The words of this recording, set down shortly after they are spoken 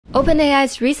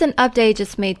OpenAI's recent update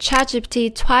just made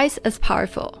ChatGPT twice as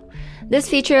powerful. This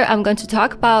feature I'm going to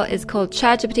talk about is called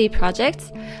ChatGPT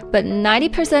Projects, but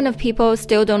 90% of people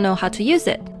still don't know how to use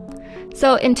it.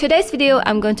 So in today's video,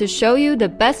 I'm going to show you the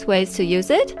best ways to use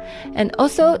it, and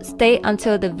also stay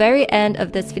until the very end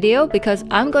of this video because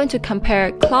I'm going to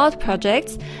compare Claude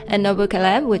projects and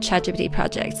NotebookLM with ChatGPT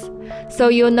projects. So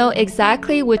you'll know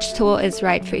exactly which tool is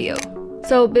right for you.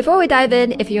 So before we dive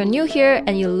in, if you're new here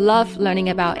and you love learning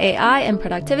about AI and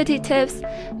productivity tips,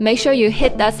 make sure you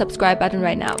hit that subscribe button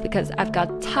right now because I've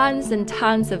got tons and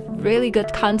tons of really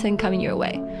good content coming your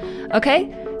way.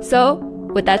 Okay, so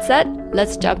with that said,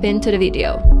 let's jump into the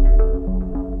video.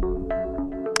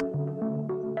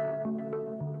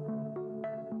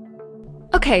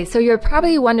 Okay, so you're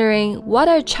probably wondering, what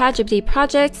are ChatGPT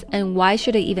projects and why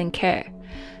should I even care?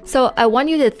 So I want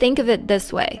you to think of it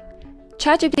this way.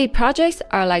 ChatGPT projects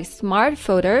are like smart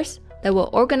folders that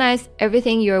will organize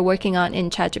everything you're working on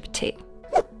in ChatGPT.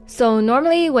 So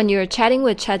normally when you're chatting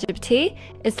with ChatGPT,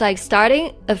 it's like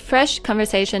starting a fresh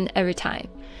conversation every time.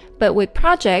 But with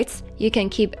projects, you can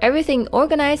keep everything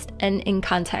organized and in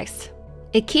context.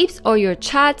 It keeps all your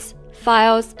chats,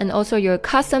 files, and also your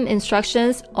custom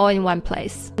instructions all in one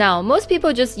place. Now, most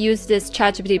people just use these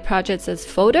ChatGPT projects as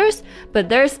folders, but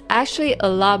there's actually a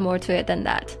lot more to it than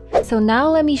that. So now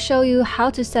let me show you how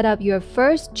to set up your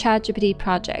first ChatGPT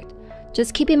project.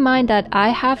 Just keep in mind that I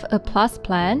have a Plus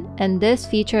plan, and this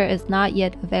feature is not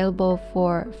yet available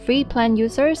for free plan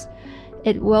users.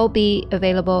 It will be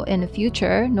available in the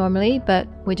future normally, but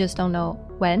we just don't know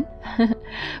when.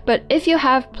 But if you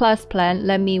have Plus plan,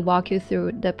 let me walk you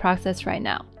through the process right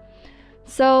now.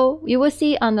 So you will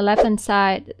see on the left hand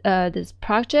side this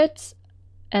projects,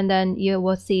 and then you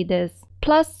will see this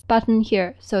plus button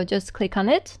here. So just click on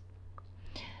it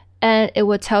and it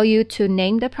will tell you to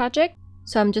name the project.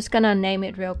 So I'm just gonna name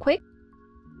it real quick.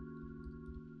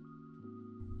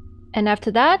 And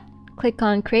after that, click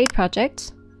on create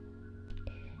project.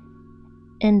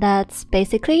 And that's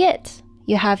basically it.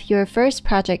 You have your first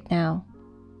project now.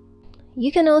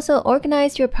 You can also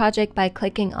organize your project by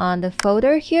clicking on the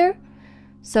folder here,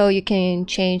 so you can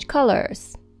change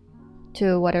colors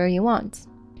to whatever you want.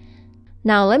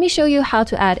 Now let me show you how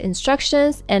to add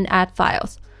instructions and add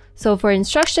files. So for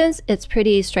instructions, it's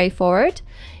pretty straightforward.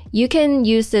 You can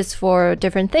use this for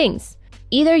different things.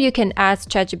 Either you can ask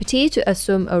ChatGPT to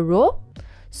assume a rule.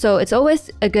 So it's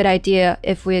always a good idea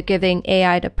if we're giving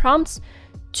AI the prompts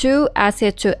to ask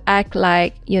it to act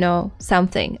like,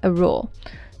 something, a rule.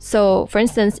 So for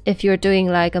instance, if you're doing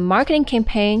like a marketing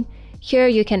campaign, here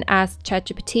you can ask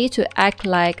ChatGPT to act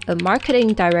like a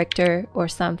marketing director or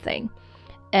something.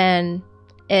 And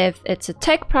if it's a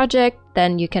tech project,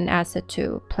 then you can ask it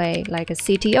to play like a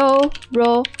CTO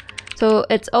role. So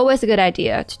it's always a good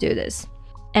idea to do this.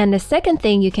 And the second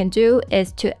thing you can do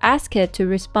is to ask it to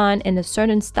respond in a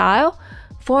certain style,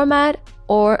 format,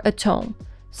 or a tone.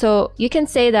 So you can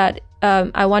say that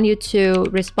I want you to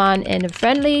respond in a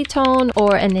friendly tone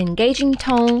or an engaging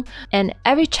tone, and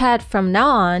every chat from now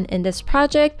on in this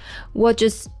project will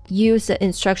just use the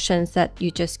instructions that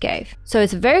you just gave. So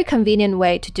it's a very convenient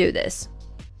way to do this.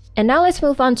 And now let's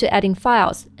move on to adding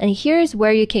files. And here's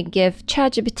where you can give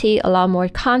ChatGPT a lot more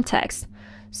context.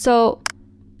 So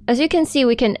as you can see,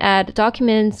 we can add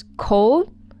documents,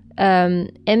 code,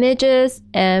 images,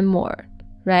 and more,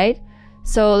 right?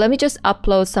 So let me just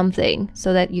upload something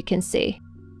so that you can see.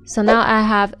 So now I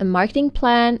have a marketing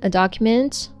plan, a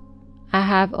document. I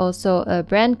have also a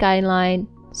brand guideline,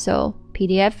 so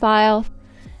PDF file.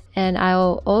 And I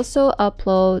will also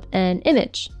upload an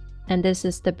image. And this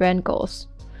is the brand goals.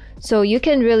 So you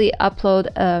can really upload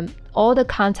all the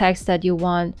context that you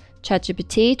want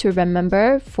ChatGPT to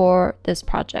remember for this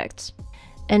project.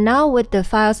 And now with the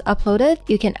files uploaded,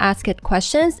 you can ask it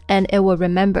questions and it will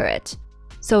remember it.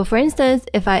 So for instance,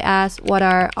 if I ask what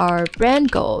are our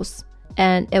brand goals,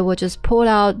 and it will just pull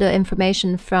out the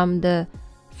information from the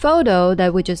photo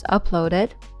that we just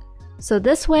uploaded. So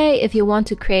this way, if you want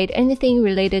to create anything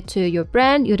related to your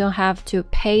brand, you don't have to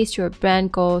paste your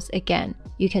brand goals again.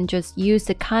 You can just use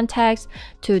the context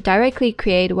to directly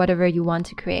create whatever you want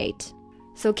to create.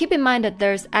 So keep in mind that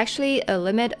there's actually a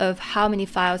limit of how many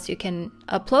files you can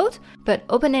upload, but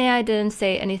OpenAI didn't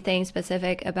say anything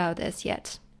specific about this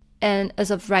yet. And as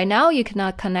of right now, you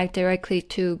cannot connect directly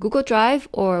to Google Drive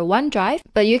or OneDrive,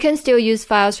 but you can still use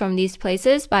files from these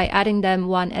places by adding them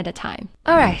one at a time.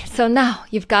 Alright, so now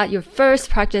you've got your first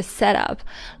project set up.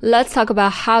 Let's talk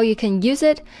about how you can use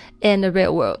it in the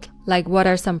real world. Like what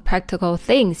are some practical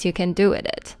things you can do with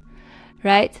it,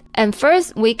 right? And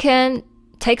first, we can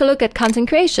take a look at content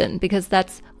creation, because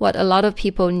that's what a lot of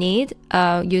people need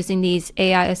using these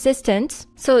AI assistants.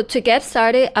 So to get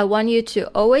started, I want you to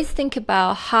always think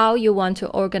about how you want to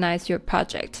organize your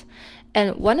project.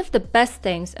 And one of the best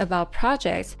things about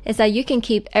projects is that you can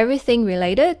keep everything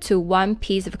related to one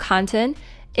piece of content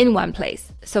in one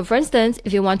place. So for instance,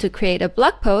 if you want to create a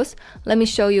blog post, let me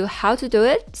show you how to do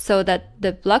it so that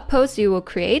the blog posts you will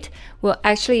create will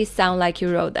actually sound like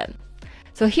you wrote them.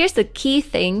 So here's the key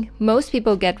thing most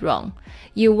people get wrong.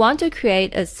 You want to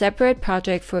create a separate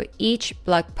project for each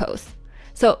blog post.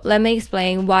 So let me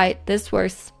explain why this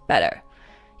works better.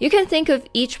 You can think of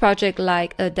each project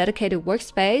like a dedicated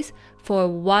workspace for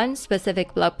one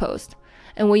specific blog post.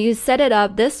 And when you set it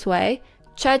up this way,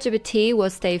 ChatGPT will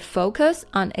stay focused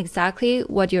on exactly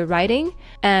what you're writing,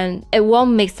 and it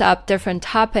won't mix up different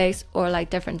topics or like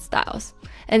different styles.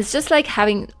 And it's just like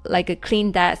having like a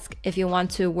clean desk if you want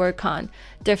to work on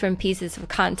different pieces of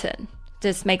content.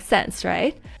 This makes sense,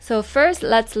 right? So first,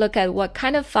 let's look at what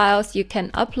kind of files you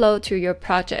can upload to your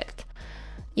project.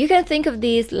 You can think of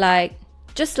these like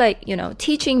just like,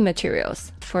 teaching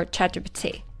materials for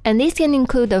ChatGPT. And these can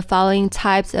include the following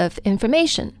types of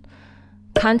information: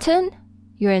 content,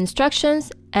 your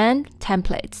instructions, and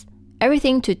templates.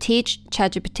 Everything to teach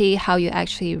ChatGPT how you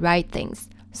actually write things.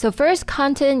 So first,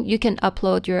 content, you can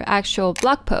upload your actual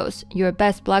blog post, your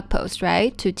best blog post,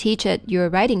 right? To teach it your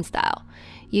writing style.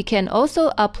 You can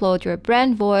also upload your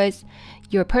brand voice,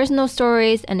 your personal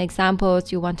stories and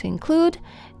examples you want to include,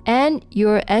 and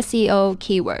your SEO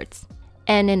keywords.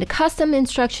 And in the custom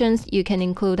instructions, you can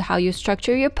include how you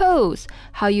structure your post,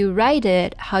 how you write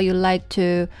it, how you like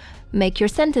to make your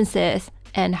sentences,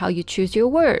 and how you choose your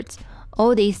words.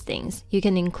 All these things you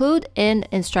can include in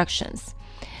instructions.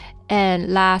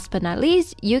 And last but not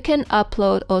least, you can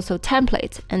upload also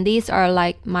templates. And these are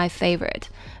like my favorite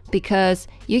because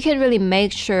you can really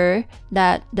make sure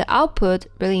that the output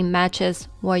really matches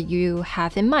what you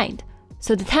have in mind.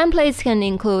 So the templates can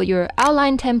include your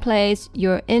outline templates,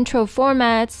 your intro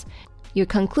formats, your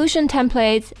conclusion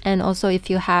templates, and also if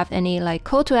you have any like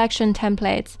call to action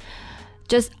templates,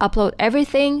 just upload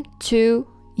everything to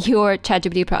your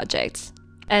ChatGPT projects.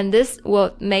 And this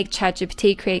will make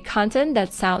ChatGPT create content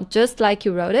that sounds just like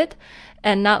you wrote it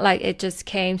and not like it just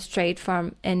came straight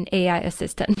from an AI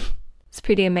assistant. It's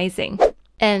pretty amazing.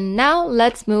 And now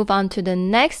let's move on to the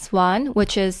next one,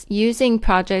 which is using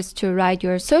projects to write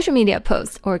your social media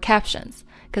posts or captions.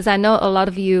 Because I know a lot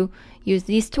of you use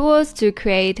these tools to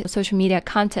create social media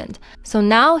content. So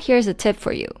now here's a tip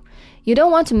for you. You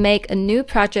don't want to make a new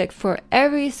project for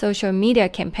every social media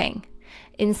campaign.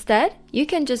 Instead, you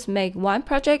can just make one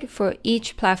project for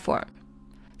each platform.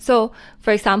 So,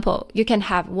 for example, you can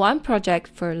have one project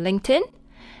for LinkedIn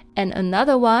and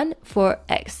another one for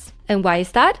X. And why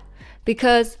is that?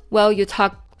 Because, well, you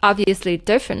talk obviously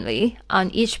differently on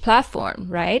each platform,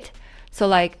 right? So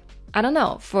like, I don't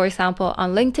know, for example,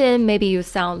 on LinkedIn, maybe you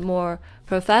sound more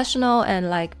professional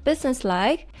and like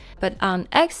business-like, but on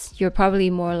X, you're probably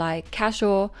more like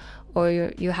casual or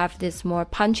you have this more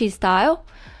punchy style.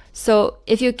 So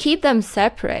if you keep them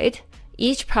separate,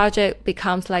 each project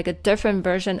becomes like a different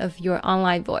version of your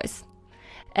online voice.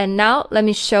 And now let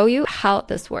me show you how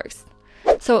this works.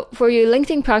 So for your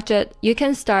LinkedIn project, you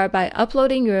can start by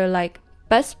uploading your like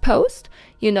best post,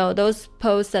 those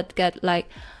posts that get like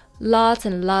lots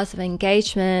and lots of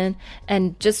engagement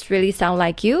and just really sound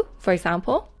like you, for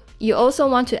example. You also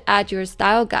want to add your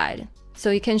style guide, so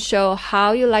you can show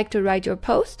how you like to write your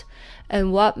post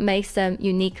and what makes them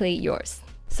uniquely yours.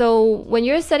 So when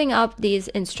you're setting up these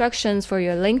instructions for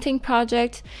your LinkedIn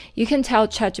project, you can tell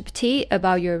ChatGPT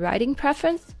about your writing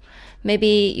preference.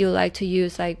 Maybe you like to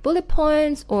use like bullet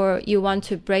points, or you want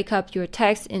to break up your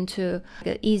text into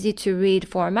an easy to read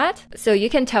format. So you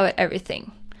can tell it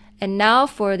everything. And now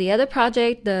for the other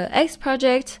project, the X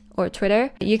project or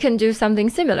Twitter, you can do something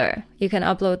similar. You can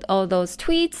upload all those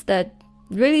tweets that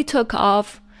really took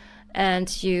off,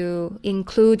 and you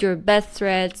include your best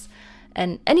threads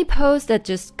and any post that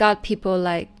just got people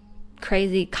like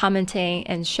crazy commenting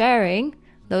and sharing.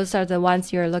 Those are the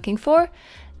ones you're looking for.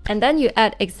 And then you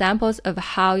add examples of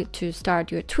how to start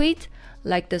your tweet,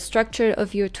 like the structure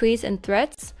of your tweets and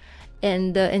threads,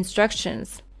 and the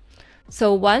instructions.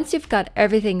 So once you've got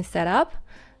everything set up,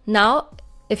 now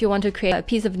if you want to create a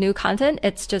piece of new content,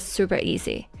 it's just super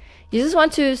easy. You just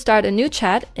want to start a new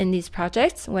chat in these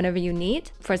projects whenever you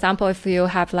need. For example, if you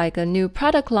have like a new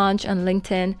product launch on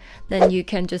LinkedIn, then you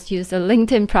can just use a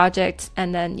LinkedIn project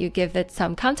and then you give it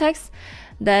some context.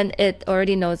 Then it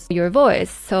already knows your voice,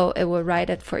 so it will write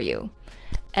it for you.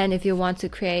 And if you want to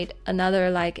create another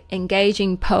like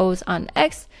engaging post on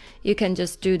X, you can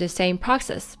just do the same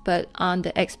process, but on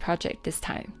the X project this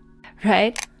time,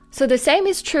 right? So the same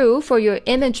is true for your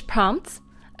image prompts,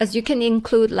 as you can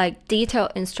include like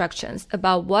detailed instructions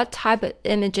about what type of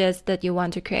images that you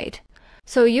want to create.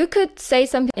 So you could say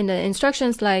something in the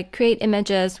instructions like create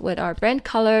images with our brand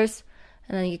colors,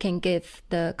 and then you can give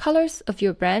the colors of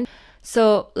your brand.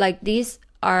 So like these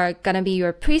are gonna be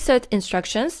your preset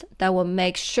instructions that will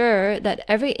make sure that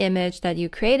every image that you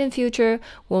create in future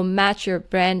will match your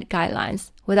brand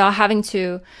guidelines without having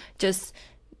to just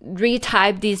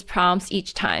retype these prompts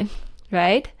each time,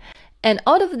 right? And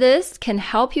all of this can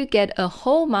help you get a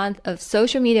whole month of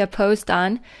social media posts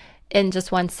done in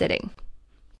just one sitting.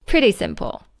 Pretty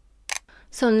simple.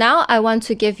 So now I want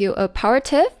to give you a power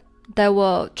tip that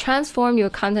will transform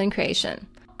your content creation.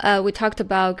 We talked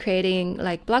about creating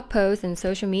like blog posts and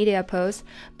social media posts,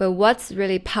 but what's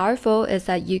really powerful is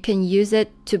that you can use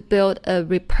it to build a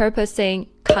repurposing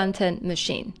content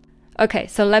machine. Okay,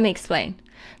 so let me explain.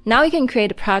 Now you can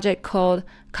create a project called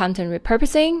content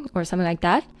repurposing or something like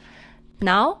that.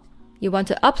 Now you want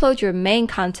to upload your main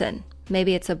content.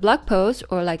 Maybe it's a blog post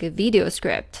or like a video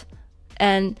script.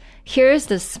 And here's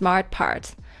the smart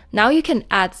part. Now you can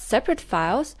add separate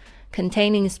files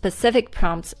containing specific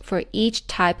prompts for each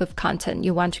type of content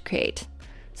you want to create.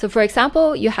 So for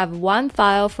example, you have one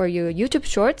file for your YouTube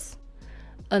shorts,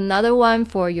 another one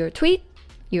for your tweet,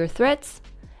 your threads,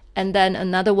 and then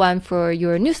another one for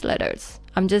your newsletters.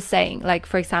 I'm just saying, like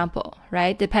for example,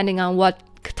 right? Depending on what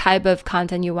type of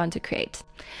content you want to create.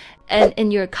 And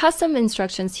in your custom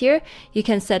instructions here, you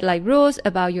can set like rules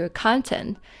about your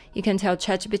content. You can tell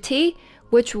ChatGPT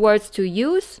which words to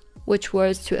use, which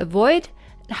words to avoid,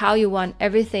 how you want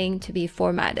everything to be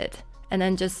formatted, and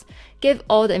then just give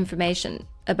all the information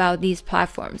about these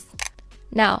platforms.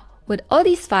 Now, with all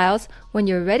these files, when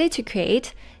you're ready to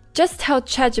create, just tell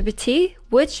ChatGPT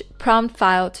which prompt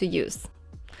file to use.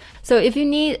 So if you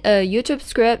need a YouTube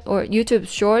script or YouTube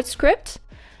short script,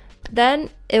 then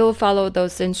it will follow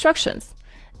those instructions.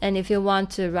 And if you want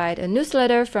to write a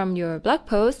newsletter from your blog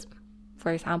post,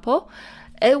 for example,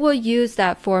 it will use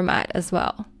that format as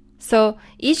well. So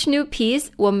each new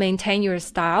piece will maintain your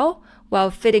style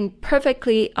while fitting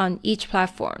perfectly on each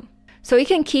platform. So you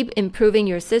can keep improving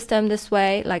your system this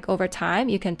way, like over time,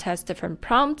 you can test different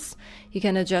prompts, you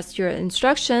can adjust your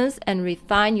instructions and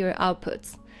refine your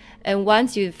outputs. And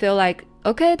once you feel like,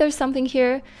 okay, there's something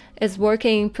here, it's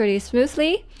working pretty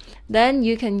smoothly, then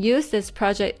you can use this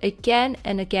project again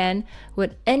and again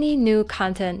with any new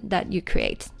content that you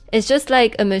create. It's just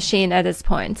like a machine at this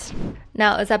point.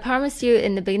 Now, as I promised you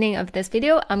in the beginning of this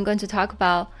video, I'm going to talk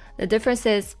about the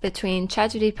differences between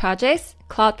ChatGPT projects,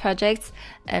 Claude projects,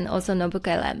 and also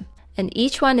NotebookLM. And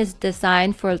each one is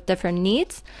designed for different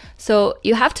needs. So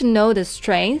you have to know the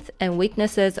strengths and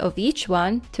weaknesses of each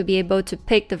one to be able to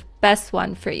pick the best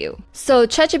one for you. So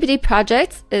ChatGPT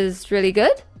projects is really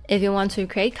good if you want to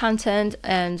create content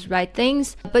and write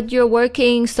things, but you're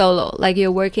working solo, like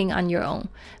you're working on your own.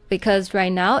 Because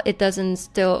right now it doesn't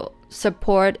still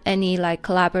support any like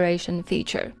collaboration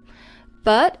feature.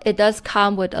 But it does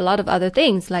come with a lot of other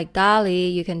things like DALL-E,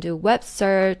 you can do web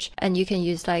search, and you can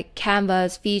use like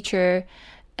Canvas feature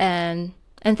and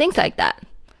things like that.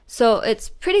 So it's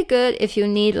pretty good if you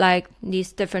need like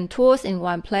these different tools in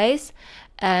one place.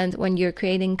 And when you're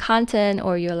creating content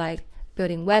or you're like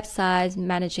building websites,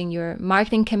 managing your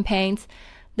marketing campaigns,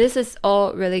 this is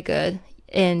all really good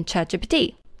in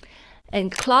ChatGPT. And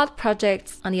Claude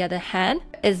projects, on the other hand,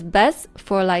 is best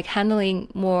for like handling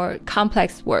more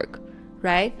complex work,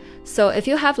 right? So if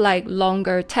you have like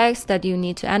longer text that you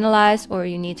need to analyze or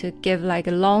you need to give like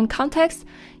a long context,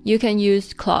 you can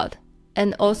use Claude.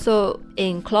 And also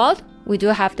in Claude, we do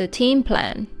have the team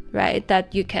plan, right?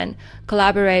 That you can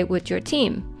collaborate with your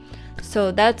team.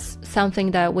 So that's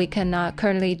something that we cannot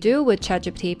currently do with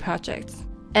ChatGPT projects.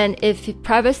 And if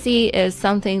privacy is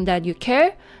something that you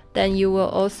care, then you will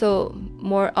also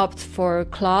more opt for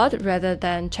Claude rather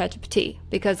than ChatGPT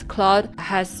because Claude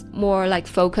has more like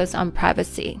focus on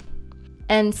privacy.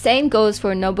 And same goes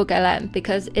for NotebookLM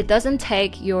because it doesn't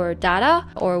take your data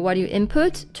or what you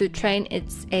input to train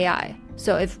its AI.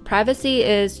 So if privacy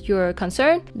is your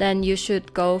concern, then you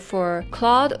should go for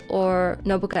Claude or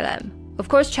NotebookLM. Of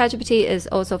course, ChatGPT is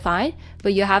also fine,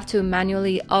 but you have to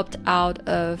manually opt out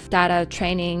of data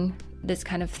training, this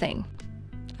kind of thing.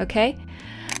 Okay?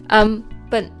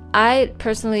 But I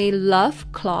personally love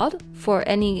Claude for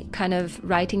any kind of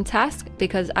writing task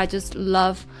because I just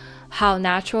love how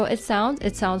natural it sounds.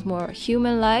 It sounds more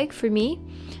human-like for me.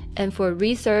 And for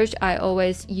research, I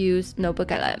always use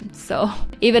Notebook LM. So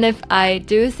even if I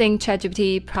do think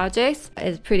ChatGPT projects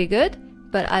is pretty good,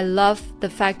 but I love the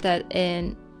fact that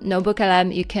in Notebook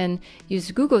LM, you can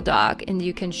use Google Doc and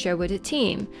you can share with the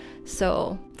team.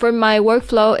 So for my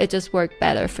workflow, it just worked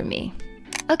better for me.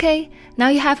 Okay, now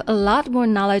you have a lot more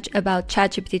knowledge about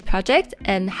ChatGPT project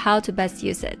and how to best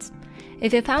use it.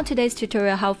 If you found today's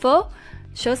tutorial helpful,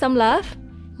 show some love,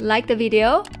 like the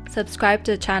video, subscribe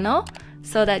to the channel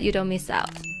so that you don't miss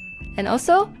out. And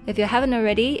also, if you haven't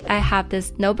already, I have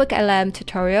this Notebook LM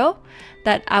tutorial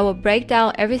that I will break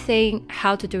down everything,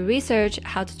 how to do research,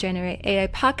 how to generate AI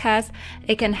podcasts.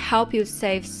 It can help you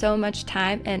save so much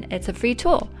time and it's a free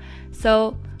tool.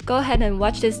 So go ahead and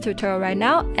watch this tutorial right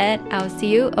now and I'll see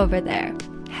you over there.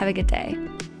 Have a good day.